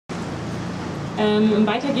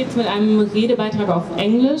Weiter geht's mit einem Redebeitrag auf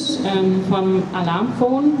Englisch vom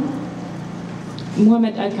Alarmphone.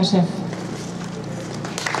 Mohammed Al-Kashef.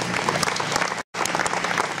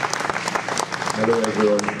 Hello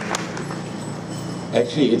everyone.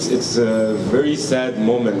 Actually, it's a very sad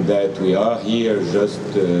moment that we are here just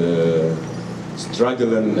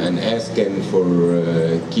struggling and asking for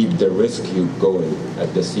keep the rescue going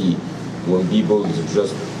at the sea when people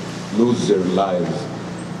just lose their lives.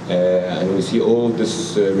 And we see all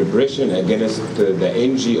this repression against the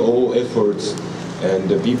NGO efforts and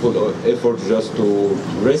the people efforts just to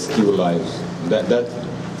rescue lives. That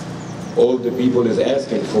all the people is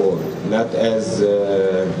asking for, not as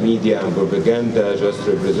media and propaganda just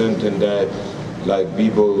representing that, like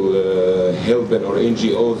people helping or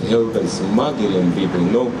NGOs helping smuggling people.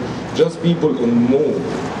 No, just people on move.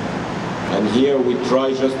 And here we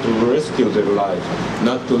try just to rescue their lives,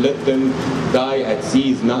 not to let them die at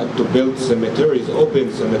seas, not to build cemeteries,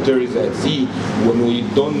 open cemeteries at sea, when we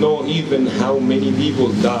don't know even how many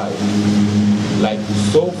people died. Like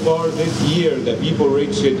so far this year, the people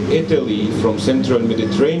reached Italy from Central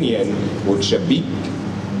Mediterranean, which a big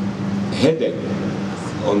headache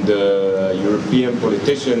on the European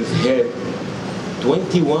politicians' head,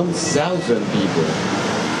 21,000 people.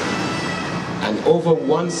 And over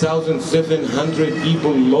 1,700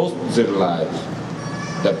 people lost their lives.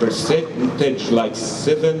 The percentage like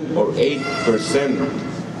 7 or 8%.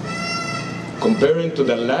 Comparing to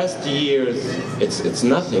the last years, it's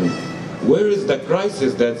nothing. Where is the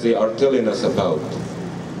crisis that they are telling us about?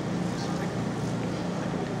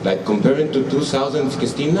 Like comparing to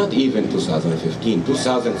 2016, not even 2015,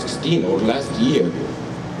 2016 or last year,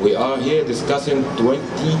 we are here discussing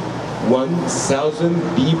 21,000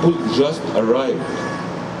 people just arrived.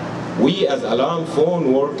 We as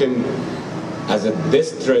Alarmphone working as a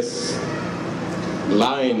distress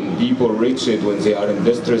line, people reach it when they are in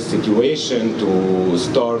distress situation to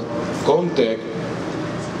start contact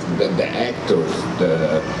the actors,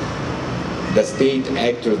 the state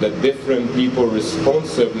actors, the different people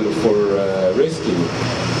responsible for rescue.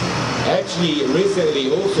 Actually, recently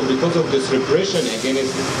also because of this repression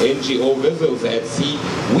against NGO vessels at sea,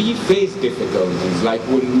 we face difficulties. Like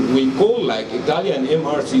when we call like Italian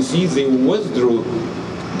MRCC, they withdrew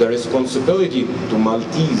the responsibility to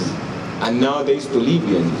Maltese and nowadays to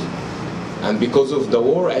Libyans. And because of the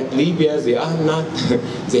war at Libya, they are not,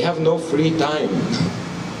 they have no free time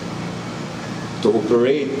to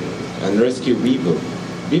operate and rescue people.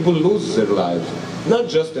 People lose their lives. Not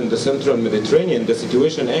just in the Central Mediterranean, the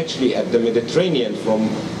situation actually at the Mediterranean from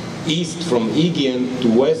east, from Aegean to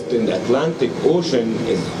west in the Atlantic Ocean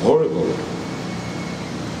is horrible.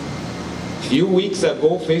 A few weeks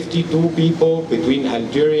ago, 52 people between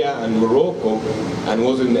Algeria and Morocco and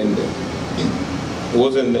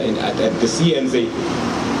at the sea, and they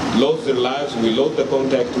lost their lives. We lost the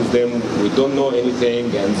contact with them. We don't know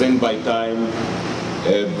anything, and then by time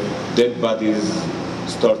dead bodies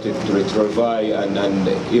started to retrieve, and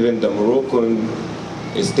even the Moroccan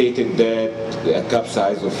stated that a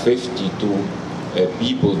capsize of 52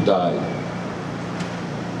 people died.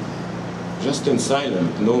 Just in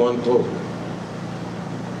silence, no one talked.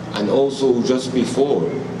 And also just before,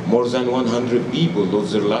 more than 100 people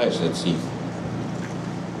lost their lives at sea.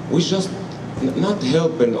 We just not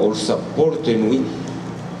helping or supporting,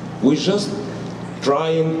 we just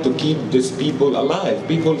trying to keep these people alive.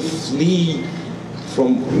 People flee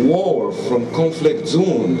from war, from conflict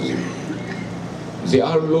zones. They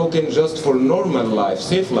are looking just for normal life,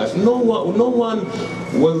 safe life. No one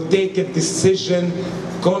will take a decision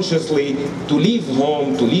consciously to leave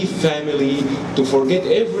home, to leave family, to forget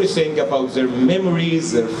everything about their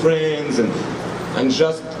memories, their friends, and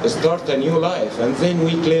just start a new life. And then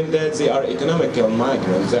we claim that they are economical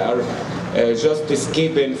migrants. They are just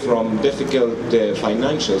escaping from difficult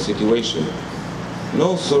financial situation.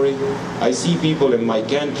 No, sorry. I see people in my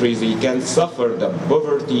country, they can suffer the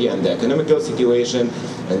poverty and the economical situation,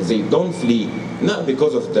 and they don't flee, not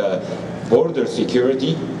because of the border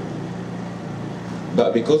security,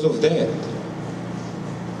 but because of that.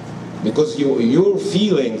 Because your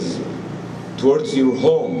feelings towards your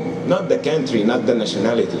home, not the country, not the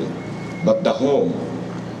nationality, but the home,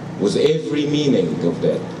 with every meaning of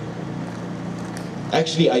that.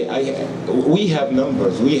 Actually, we have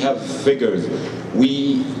numbers, we have figures,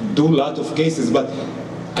 we do a lot of cases, but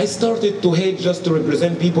I started to hate just to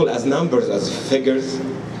represent people as numbers, as figures.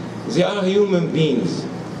 They are human beings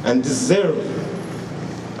and deserve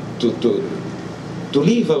to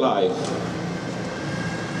live a life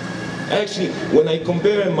Actually, when I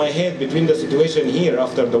compare in my head between the situation here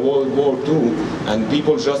after the World War II, and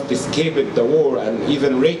people just escaped the war and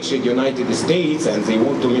even reached the United States, and they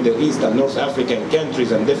went to Middle East and North African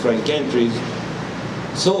countries and different countries.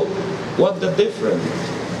 So, what's the difference?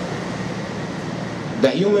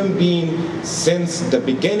 The human being, since the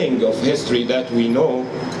beginning of history that we know,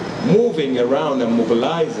 moving around and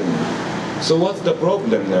mobilizing. So what's the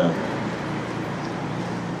problem now?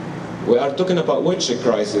 We are talking about which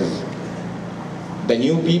crisis? The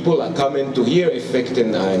new people are coming to here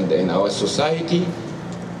affecting in our society,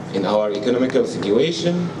 in our economical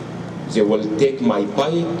situation. They will take my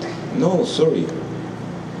bite. No, sorry.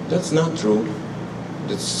 That's not true.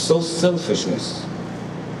 That's so selfishness.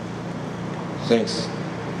 Thanks.